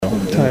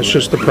It's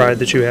just the pride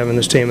that you have in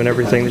this team and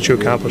everything that you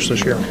accomplished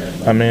this year.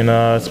 I mean,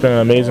 it's been an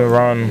amazing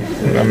run.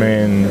 I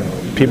mean,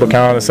 people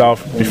counted us out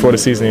before the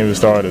season even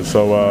started.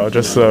 So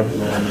just to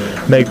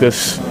make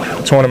this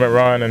tournament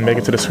run and make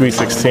it to the Sweet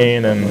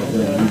 16 and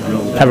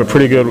have a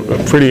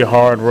pretty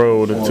hard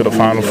road to the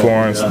Final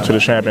Four and to the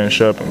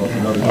championship.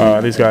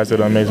 These guys did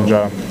an amazing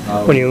job.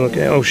 When you look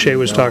at O'Shea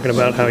was talking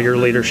about how your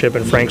leadership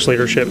and Frank's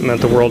leadership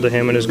meant the world to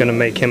him and is going to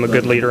make him a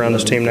good leader on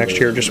this team next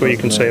year. Just what you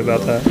can say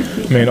about that.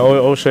 I mean,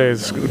 O'Shea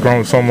has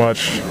grown so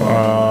much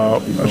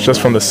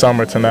just from the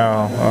summer to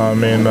now. I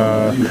mean,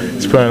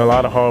 he's put in a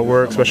lot of hard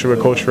work, especially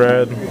with Coach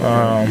Red.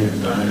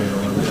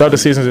 Throughout the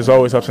seasons, there's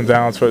always ups and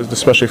downs,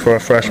 especially for a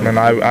freshman.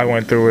 I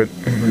went through it,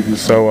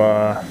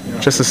 so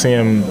just to see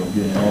him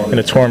in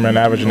a tournament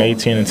averaging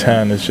 18 and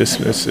 10 is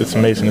it's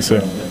amazing to see.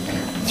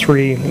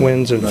 3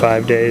 wins in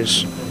 5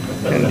 days,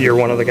 and you're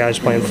one of the guys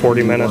playing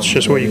 40 minutes.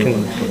 Just what you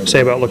can say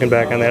about looking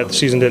back on that. The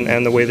season didn't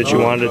end the way that you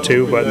wanted it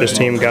to, but this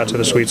team got to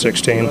the Sweet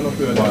 16.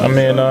 I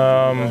mean,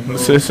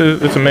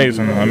 it's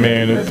amazing. I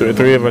mean, the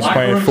 3 of us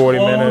playing 40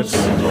 minutes.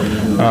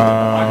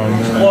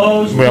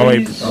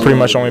 We pretty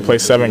much only play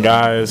 7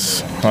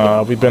 guys.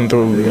 We've been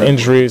through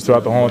injuries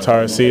throughout the whole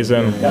entire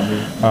season.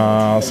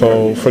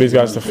 So for these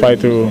guys to fight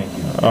through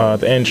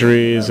the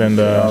injuries and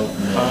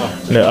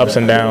the ups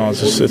and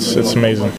downs, it's amazing.